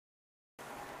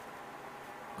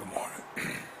Good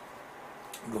morning.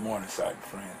 Good morning, sight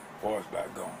friend. Voice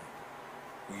back gone.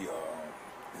 We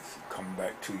is coming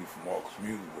back to you from Walker's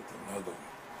Music with another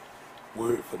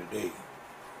word for the day,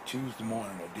 Tuesday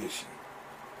morning edition.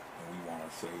 And we want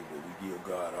to say that we give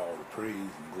God all the praise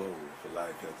and glory for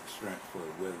life, health, and strength for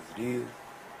the weather as it is.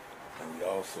 And we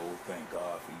also thank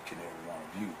God for each and every one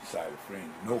of you, sighted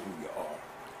friends. You know who you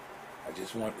are. I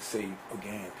just want to say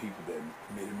again, people, that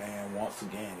Middleman once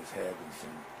again is having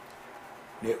some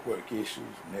network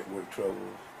issues, network troubles.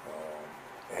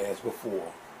 As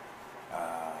before,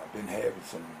 I've been having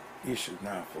some issues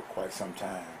now for quite some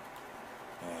time,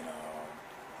 and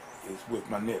it's with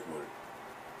my network.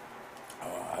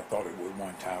 I thought it was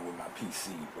one time with my PC,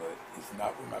 but it's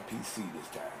not with my PC this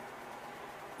time.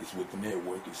 It's with the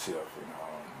network itself, and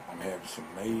I'm having some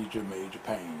major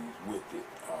pains with it.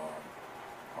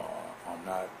 I'm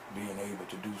not being able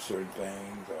to do certain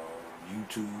things.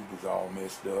 YouTube is all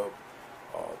messed up.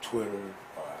 Twitter,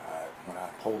 when I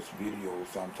post videos,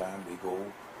 sometimes they go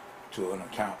to an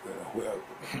account that, well,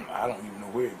 I don't even know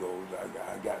where it goes.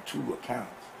 I got two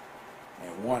accounts,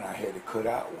 and one I had to cut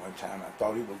out one time. I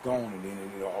thought it was gone, and then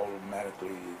it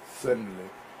automatically, suddenly,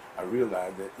 I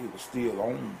realized that it was still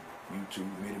on YouTube,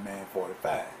 Middleman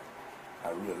 45.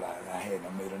 I realized I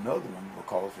hadn't made another one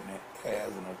because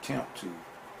as an attempt to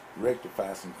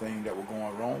rectify some things that were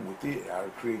going wrong with it, I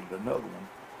created another one.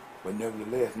 But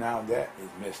nevertheless, now that is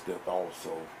messed up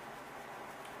also.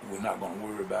 We're not going to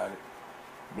worry about it.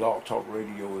 Blog Talk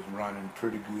Radio is running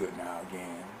pretty good now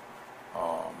again.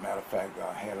 Matter of fact,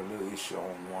 I had a little issue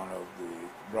on one of the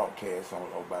broadcasts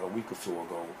about a week or so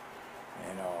ago.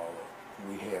 And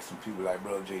we had some people like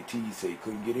Brother JT say he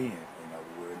couldn't get in. In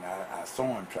other words, and I saw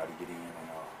him try to get in,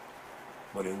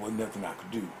 but it wasn't nothing I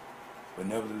could do. But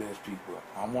nevertheless, people,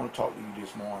 I want to talk to you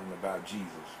this morning about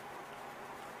Jesus.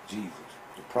 Jesus,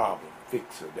 the problem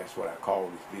fixer. That's what I call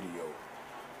this video.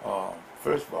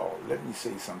 First of all, let me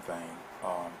say something.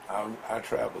 I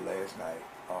traveled last night,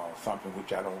 something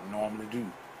which I don't normally do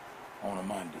on a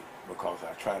Monday, because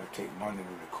I try to take Monday to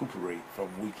recuperate from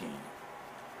weekend.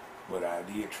 But I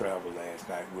did travel last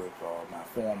night with my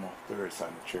former Third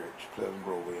Sunday Church, Pleasant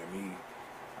Grove AME.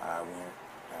 I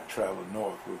traveled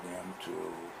north with them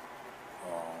to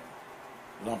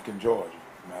Lumpkin, Georgia.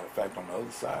 Matter of fact, on the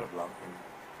other side of Lumpkin,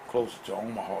 closer to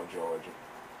Omaha, Georgia.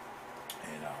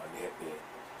 And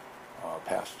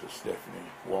Pastor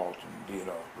Stephanie Walton did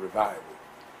a revival,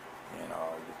 and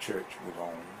the church was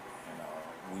on,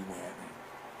 and we went and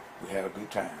we had a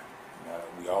good time.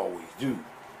 We always do.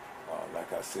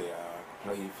 Like I said,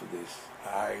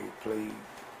 I played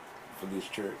for this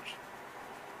church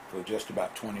for just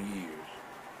about 20 years,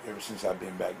 ever since I've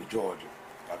been back to Georgia,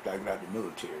 after I got out of the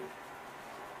military,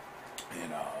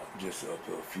 and just up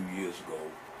a few years ago.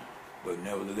 But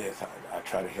nevertheless, I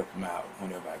try to help them out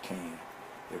whenever I can.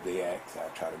 If they ask, I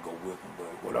try to go with them. But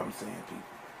what I'm saying, people,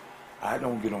 I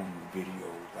don't get on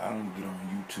videos. I don't get on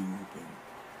YouTube and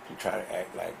to try to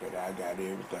act like that I got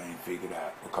everything figured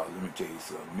out. Because let me tell you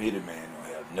something, Middleman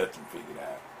don't have nothing figured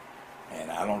out. And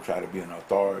I don't try to be an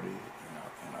authority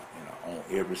on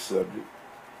every subject,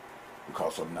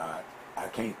 because I'm not. I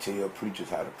can't tell preachers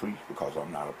how to preach because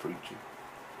I'm not a preacher.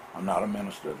 I'm not a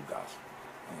minister of the gospel.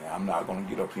 And I'm not going to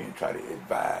get up here and try to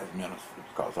advise ministers,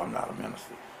 because I'm not a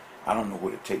minister. I don't know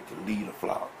what it takes to lead a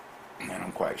flock. And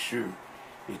I'm quite sure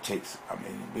it takes,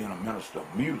 being a minister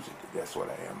of music, that's what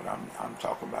I am. But I'm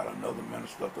talking about another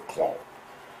minister of the cloth.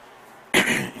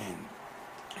 And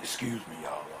excuse me,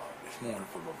 y'all, this morning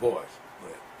for my voice.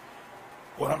 But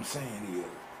what I'm saying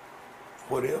is,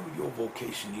 whatever your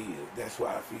vocation is, that's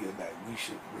why I feel that we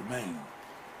should remain.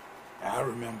 Now, I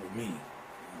remember me.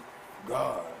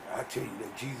 God, I tell you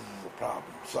that Jesus is a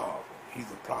problem solver. He's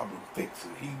a problem fixer.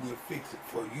 He will fix it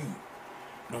for you,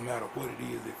 no matter what it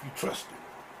is, if you trust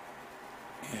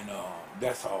him. And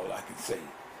that's all I can say.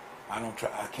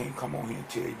 I can't come on here and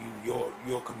tell you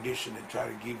your condition and try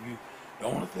to give you. The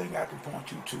only thing I can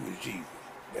point you to is Jesus.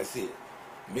 That's it.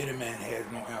 Middleman has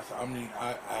no answer.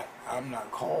 I'm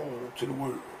not called to the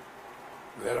world.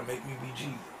 That'll make me be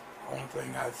Jesus. The only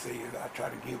thing I say is I try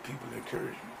to give people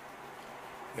encouragement.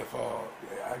 If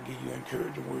I give you an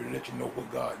encouraging word and let you know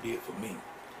what God did for me.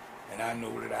 And I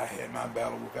know that I had my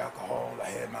battle with alcohol. I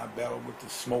had my battle with the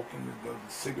smoking, the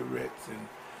cigarettes,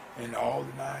 and all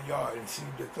the 9 yards. And see,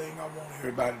 the thing I want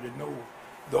everybody to know,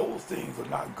 those things are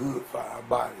not good for our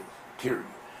bodies, period.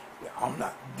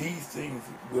 These things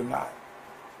will not,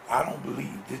 I don't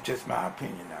believe, this is just my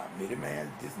opinion now, this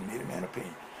is Middleman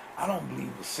opinion. I don't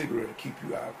believe a cigarette will keep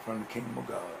you out from the kingdom of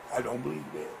God. I don't believe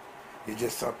that. It's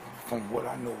just something from what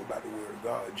I know about the Word of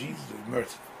God. Jesus is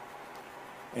merciful.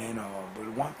 And but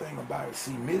one thing about it,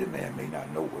 see, middleman may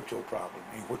not know what your problem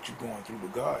and what you're going through,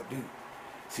 but God do.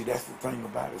 See, that's the thing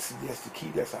about it. See, that's the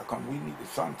key. That's how come we need to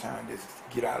sometimes just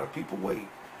get out of people's way.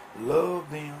 Love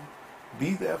them.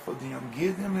 Be there for them.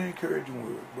 Give them an encouraging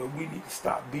word. But we need to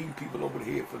stop beating people over the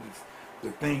head for this,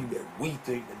 the thing that we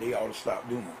think that they ought to stop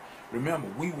doing. Remember,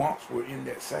 we once were in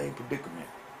that same predicament.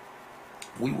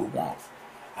 We were once.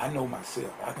 I know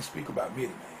myself. I can speak about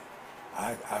middleman.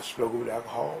 I struggled with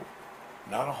alcohol.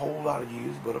 Not a whole lot of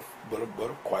years, but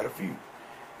quite a few.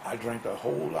 I drank a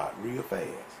whole lot real fast.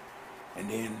 And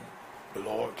then the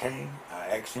Lord came,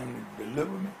 I asked him to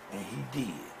deliver me, and he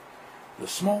did. The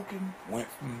smoking went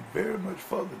very much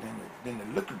further than the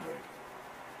liquor drinking.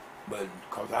 But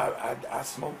because I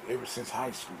smoked ever since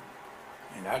high school.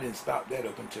 And I didn't stop that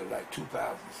up until like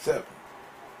 2007.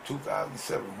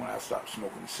 2007 when I stopped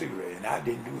smoking a cigarette. And I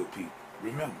didn't do it, people.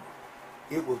 Remember,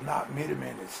 it was not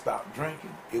middleman that stopped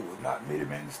drinking. It was not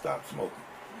middleman that stopped smoking.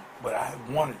 But I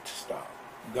wanted to stop.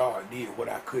 God did what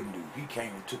I couldn't do. He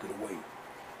came and took it away.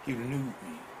 He renewed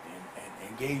me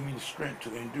and gave me the strength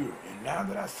to endure. And now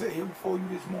that I sit here before you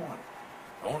this morning,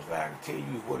 the only thing I can tell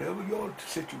you is whatever your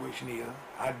situation is,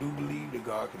 I do believe that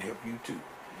God can help you too.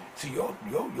 See, your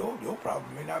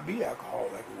problem may not be alcohol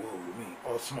like it was with me,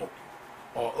 or smoking,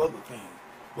 or other things.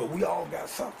 But we all got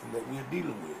something that we're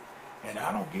dealing with. And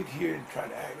I don't get here and try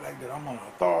to act like that I'm an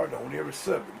authority on every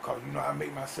subject because, you know, I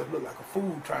make myself look like a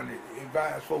fool trying to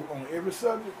advise folks on every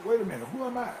subject. Wait a minute, who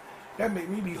am I? That make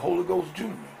me be Holy Ghiost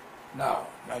Jr. No.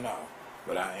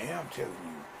 But I am telling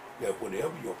you that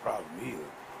whatever your problem is,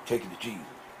 take it to Jesus.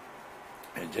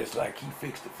 And just like he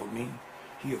fixed it for me,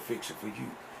 he'll fix it for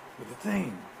you. But the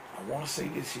thing, I want to say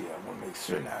this here, I want to make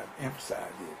certain I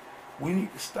emphasize this. We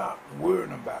need to stop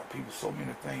worrying about people so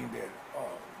many things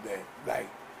that like,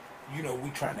 you know, we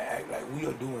trying to act like we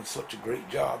are doing such a great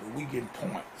job and we getting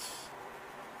points.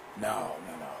 No.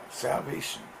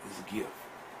 Salvation is a gift.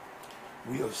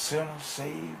 We are sinners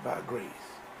saved by grace,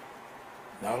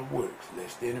 not of works,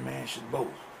 lest any man should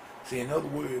boast. See, in other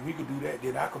words, if we could do that,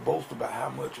 then I could boast about how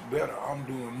much better I'm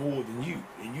doing more than you.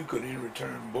 And you could in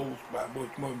return boast by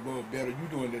much more better you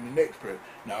doing than the next person.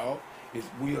 No,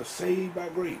 we are saved by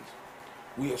grace.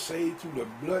 We are saved through the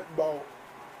blood-bought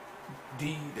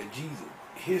deed that Jesus,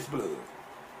 his blood,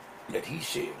 that he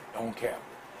shed on Calvary.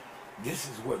 This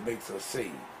is what makes us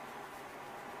saved.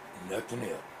 Nothing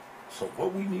else. So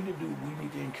what we need to do, we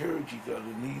need to encourage each other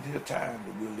in these times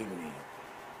that we're living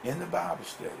in the Bible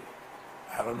study.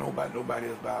 I don't know about nobody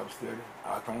else's Bible study.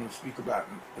 I can only speak about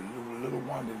the little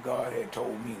one that God had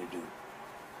told me to do.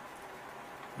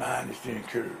 Mine is to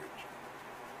encourage.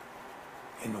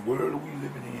 In the world that we're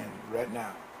living in right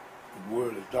now, the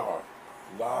world is dark.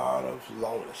 A lot of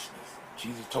lawlessness.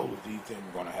 Jesus told us these things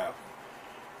were going to happen.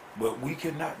 But we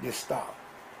cannot just stop.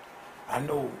 I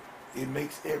know it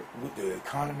makes with the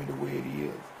economy the way it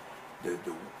is,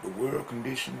 the world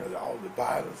condition of all the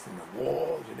violence and the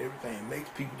wars and everything, it makes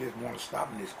people just want to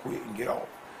stop and just quit and get off.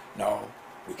 No,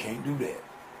 we can't do that.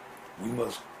 We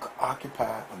must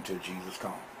occupy until Jesus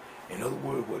comes. In other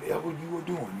words, whatever you are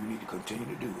doing, you need to continue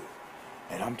to do it.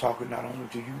 And I'm talking not only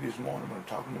to you this morning, but I'm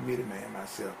talking to middleman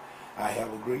myself. I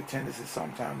have a great tendency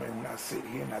sometimes when I sit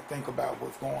here and I think about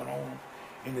what's going on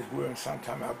in this world, and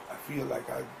sometimes I feel like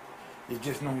it's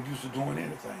just no use of doing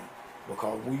anything.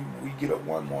 Because we get up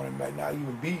one morning, might not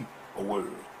even be a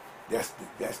word. That's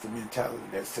the mentality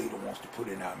that Satan wants to put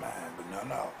in our mind. But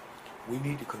no. We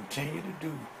need to continue to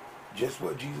do just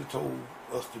what Jesus told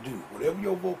us to do. Whatever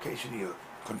your vocation is,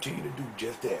 continue to do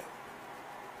just that.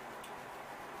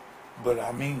 But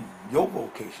I mean, your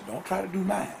vocation. Don't try to do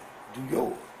mine. Do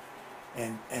yours.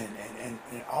 And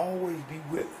always be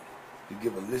willing to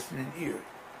give a listening ear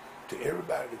to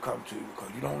everybody to come to you, because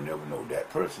you don't never know, that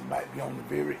person might be on the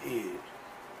very edge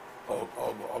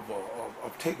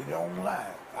of taking their own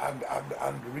life.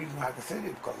 The reason I can say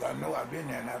this because I know I've been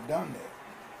there and I've done that.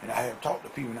 And I have talked to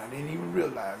people and I didn't even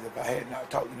realize if I had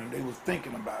not talked to them, they was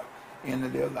thinking about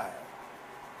ending their lives.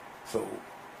 So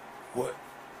what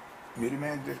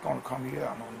middleman just going to come here,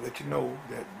 I'm going to let you know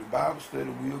that the Bible study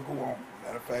will go on.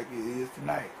 Matter of fact, it is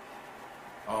tonight.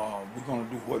 We're going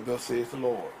to do what thus says the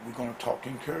Lord. We're going to talk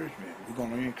encouragement. We're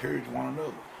going to encourage one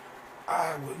another.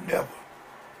 I would never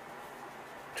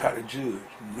try to judge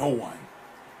no one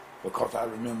because I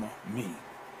remember me.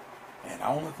 And the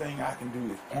only thing I can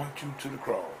do is point you to the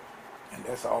cross. And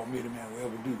that's all middleman will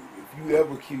ever do. If you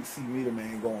ever see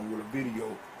middleman going with a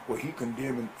video where he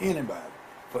condemning anybody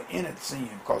for any sin,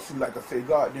 because see, like I said,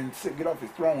 God didn't get off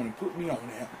his throne and put me on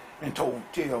there and told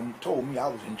me I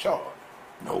was in charge.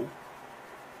 No.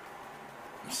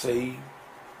 I'm saved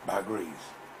by grace.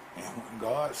 And when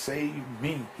God saved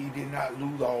me, he did not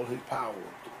lose all his power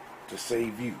to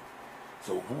save you.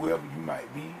 So whoever you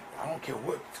might be, I don't care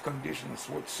what conditions,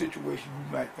 what situation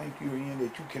you might think you're in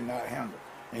that you cannot handle.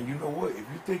 And you know what? If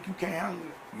you think you can't handle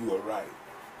it, you are right.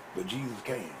 But Jesus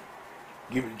can.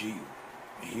 Give it to Jesus,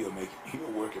 and he'll make it.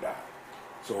 He'll work it out.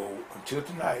 So until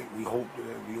tonight, we hope that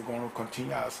we're going to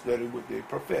continue our study with the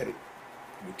prophetic.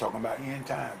 We're talking about end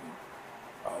time.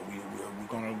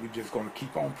 We're just going to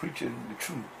keep on preaching the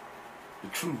truth. The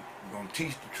truth. We're going to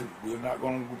teach the truth. We're not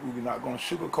going to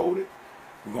sugarcoat it.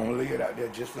 We're going to lay it out there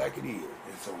just like it is.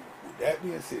 And so with that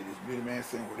being said, this big man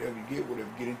saying whatever you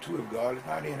get into it, if God is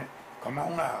not in it, come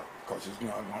on out, because it's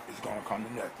going to come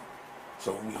to nothing.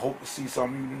 So we hope to see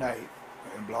some of you tonight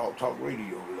in Blog Talk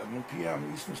Radio, 11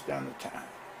 p.m. Eastern Standard Time.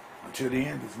 Until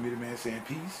then, this is Middy Man saying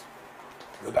peace.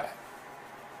 Goodbye.